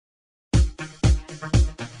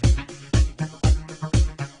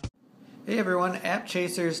Hey everyone,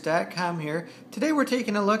 appchasers.com here. Today we're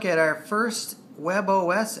taking a look at our first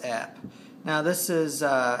WebOS app. Now this is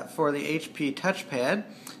for the HP TouchPad.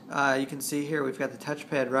 You can see here we've got the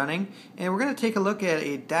touchpad running, and we're going to take a look at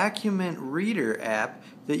a document reader app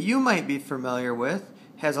that you might be familiar with,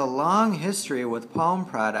 has a long history with Palm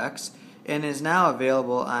products, and is now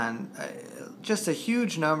available on just a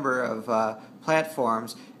huge number of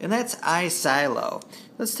platforms, and that's iSilo.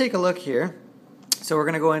 Let's take a look here. So we're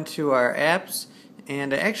going to go into our apps,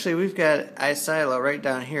 and actually we've got iSilo right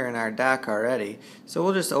down here in our dock already. So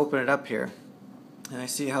we'll just open it up here. And I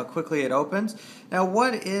see how quickly it opens. Now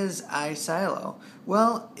what is iSilo?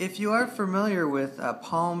 Well, if you are familiar with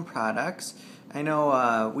Palm products, I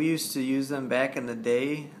know we used to use them back in the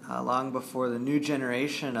day, long before the new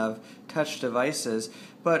generation of touch devices,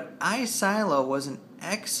 but iSilo was an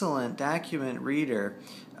excellent document reader,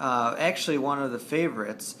 actually one of the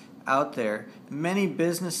favorites out there. Many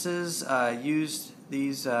businesses used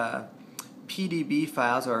these PDB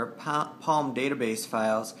files, or Palm database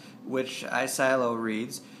files, which iSilo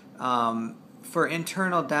reads. For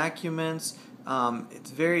internal documents,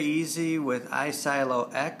 it's very easy with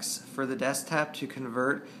iSilo X for the desktop to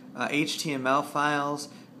convert HTML files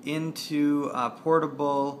into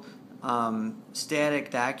portable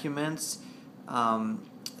static documents.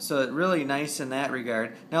 So it's really nice in that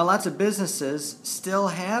regard. Now lots of businesses still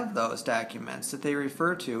have those documents that they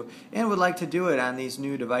refer to and would like to do it on these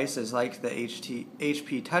new devices like the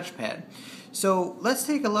HP TouchPad. So let's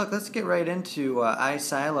take a look. Let's get right into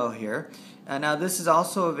iSilo here. Now this is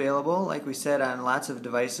also available, like we said, on lots of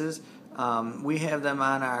devices. We have them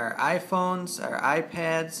on our iPhones, our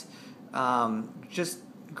iPads. Just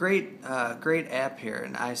great app here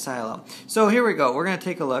in iSilo. So here we go. We're going to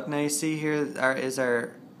take a look. Now you see here is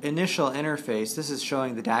our initial interface. This is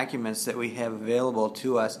showing the documents that we have available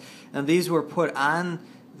to us. And these were put on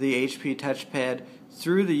the HP TouchPad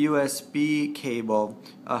through the USB cable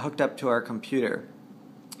hooked up to our computer.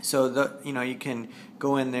 So you can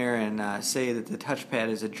go in there and say that the touchpad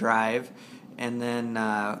is a drive, and then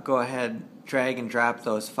go ahead, drag and drop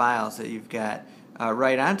those files that you've got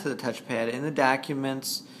right onto the touchpad in the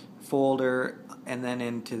Documents folder and then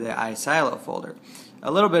into the iSilo folder. A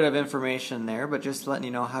little bit of information there, but just letting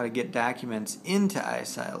you know how to get documents into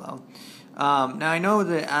iSilo. Now I know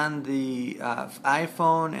that on the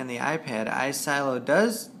iPhone and the iPad, iSilo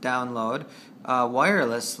does download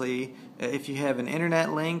wirelessly if you have an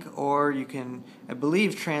internet link, or you can, I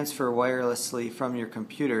believe, transfer wirelessly from your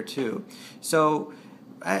computer too. So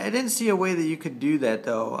I didn't see a way that you could do that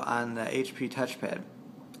though on the HP TouchPad.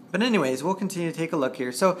 But anyways, we'll continue to take a look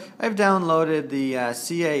here. So I've downloaded the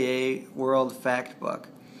CIA World Factbook.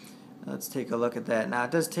 Let's take a look at that. Now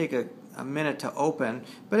it does take a minute to open,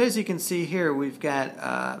 but as you can see here, we've got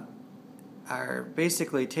our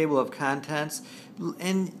basically table of contents,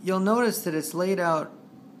 and you'll notice that it's laid out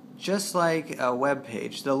just like a web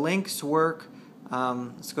page. The links work.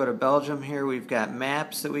 Let's go to Belgium here. We've got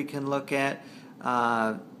maps that we can look at.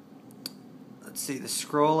 Let's see, the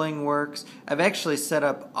scrolling works. I've actually set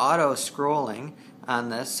up auto scrolling on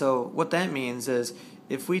this, so what that means is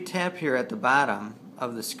if we tap here at the bottom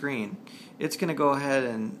of the screen, it's going to go ahead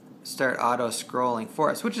and start auto scrolling for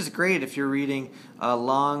us, which is great if you're reading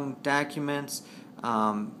long documents,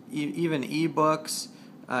 even ebooks.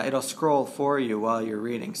 It'll scroll for you while you're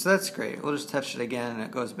reading, so that's great. We'll just touch it again and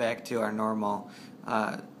it goes back to our normal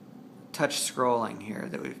touch scrolling here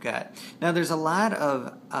that we've got. Now there's a lot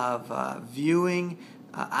of viewing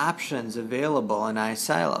options available in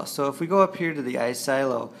iSilo. So if we go up here to the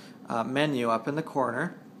iSilo menu up in the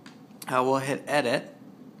corner, we'll hit Edit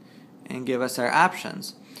and give us our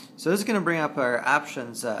options. So this is going to bring up our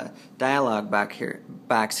options dialog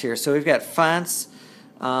box here. So we've got fonts,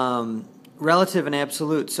 relative and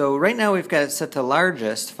absolute. So right now we've got it set to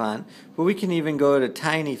largest font, but we can even go to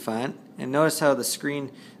tiny font, and notice how the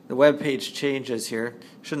web page changes here.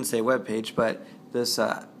 Shouldn't say web page, but this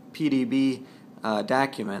PDB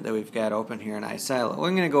document that we've got open here in iSilo. We're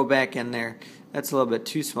going to go back in there. That's a little bit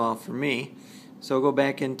too small for me. So we'll go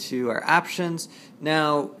back into our options.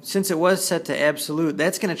 Now, since it was set to absolute,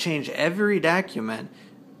 that's going to change every document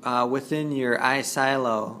within your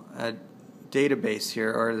iSilo database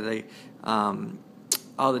here, or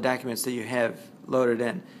all the documents that you have loaded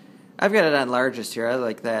in. I've got it on largest here. I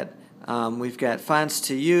like that. We've got fonts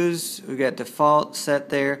to use. We've got default set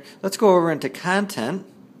there. Let's go over into content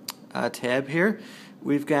tab here.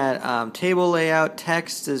 We've got table layout,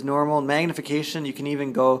 text is normal, magnification. You can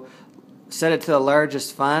even go set it to the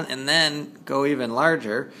largest font and then go even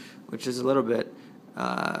larger, which is a little bit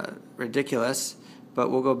ridiculous, but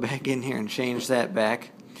we'll go back in here and change that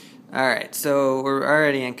back. Alright, so we're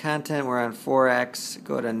already in content. We're on 4x.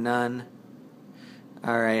 Go to none.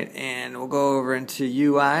 Alright, and we'll go over into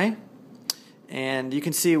UI. And you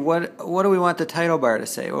can see what do we want the title bar to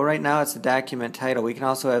say. Well, right now it's the document title. We can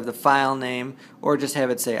also have the file name or just have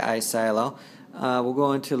it say iSilo. We'll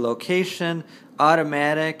go into location,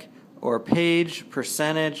 automatic, or page,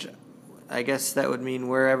 percentage. I guess that would mean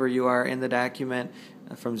wherever you are in the document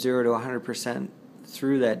from 0 to 100%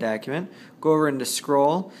 through that document. Go over into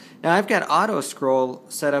scroll. Now I've got auto scroll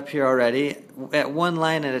set up here already at one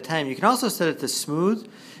line at a time. You can also set it to smooth.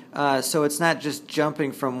 So it's not just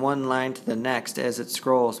jumping from one line to the next as it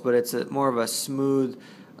scrolls, but it's more of a smooth,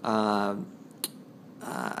 I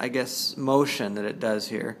guess, motion that it does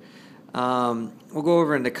here. We'll go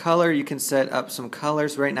over into color. You can set up some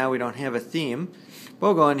colors. Right now we don't have a theme.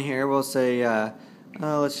 We'll go in here. We'll say,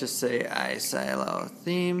 let's just say iSilo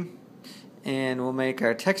theme, and we'll make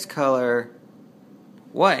our text color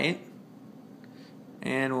white,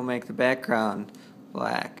 and we'll make the background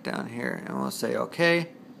black down here, and we'll say OK.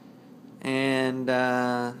 And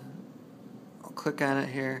I'll click on it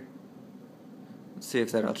here. Let's see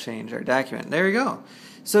if that'll change our document. There we go.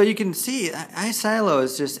 So you can see iSilo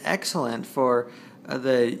is just excellent for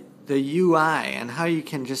the UI and how you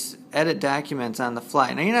can just edit documents on the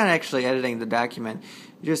fly. Now you're not actually editing the document,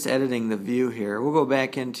 you're just editing the view here. We'll go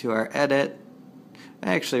back into our edit.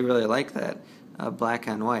 I actually really like that black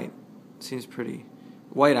on white. Seems pretty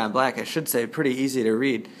white on black, I should say, pretty easy to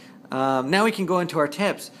read. Now we can go into our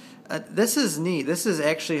tabs. This is neat. This is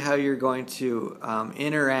actually how you're going to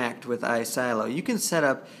interact with iSilo. You can set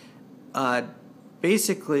up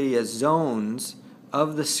basically zones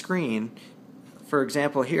of the screen. For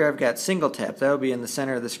example, here I've got single tap. That will be in the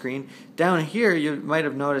center of the screen. Down here, you might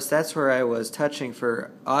have noticed that's where I was touching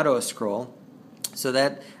for auto scroll. So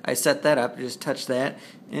that I set that up. Just touch that,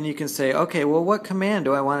 and you can say, okay, well, what command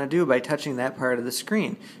do I want to do by touching that part of the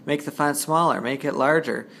screen? Make the font smaller, make it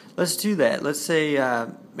larger. Let's do that. Let's say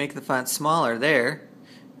make the font smaller there,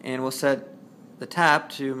 and we'll set the top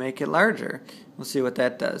to make it larger. We'll see what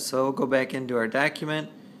that does. So we'll go back into our document.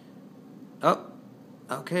 Oh,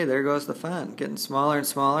 okay, there goes the font, getting smaller and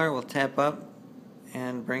smaller. We'll tap up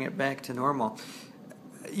and bring it back to normal.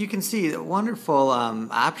 You can see the wonderful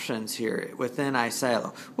options here within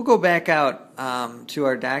iSilo. We'll go back out to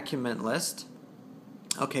our document list.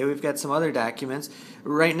 Okay, we've got some other documents.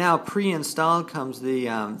 Right now, pre-installed comes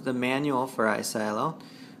the manual for iSilo.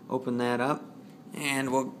 Open that up,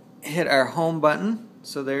 and we'll hit our home button.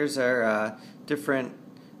 So there's our different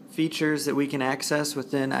features that we can access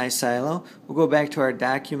within iSilo. We'll go back to our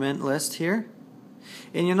document list here.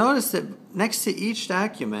 And you'll notice that next to each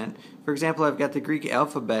document, for example, I've got the Greek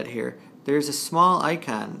alphabet here, there's a small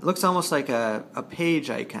icon. It looks almost like a page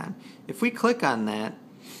icon. If we click on that,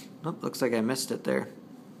 oh, looks like I missed it there.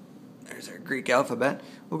 There's our Greek alphabet.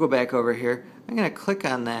 We'll go back over here. I'm going to click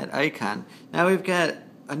on that icon. Now we've got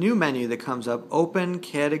a new menu that comes up, Open,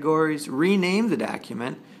 Categories, Rename the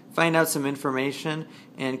document, find out some information,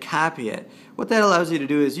 and copy it. What that allows you to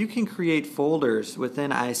do is you can create folders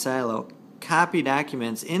within iSilo, copy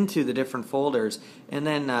documents into the different folders, and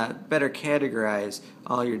then better categorize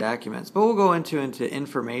all your documents. But we'll go into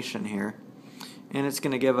information here, and it's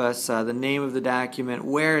going to give us the name of the document,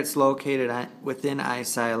 where it's located within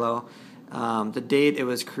iSilo, the date it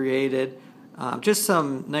was created, just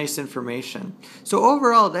some nice information. So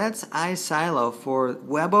overall, that's iSilo for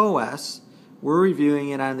WebOS. We're reviewing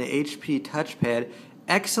it on the HP TouchPad.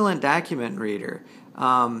 Excellent document reader.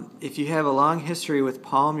 If you have a long history with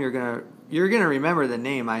Palm, you're gonna remember the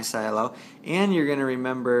name iSilo, and you're gonna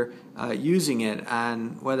remember using it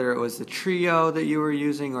on whether it was the Trio that you were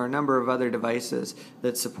using or a number of other devices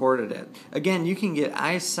that supported it. Again, you can get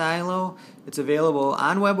iSilo. It's available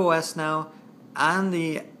on WebOS now, on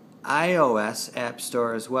the iOS App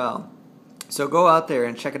Store as well. So go out there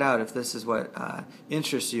and check it out if this is what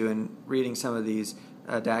interests you in reading some of these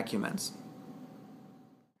documents.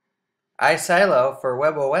 iSilo for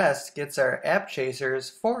WebOS gets our App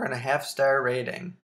Chasers 4.5-star rating.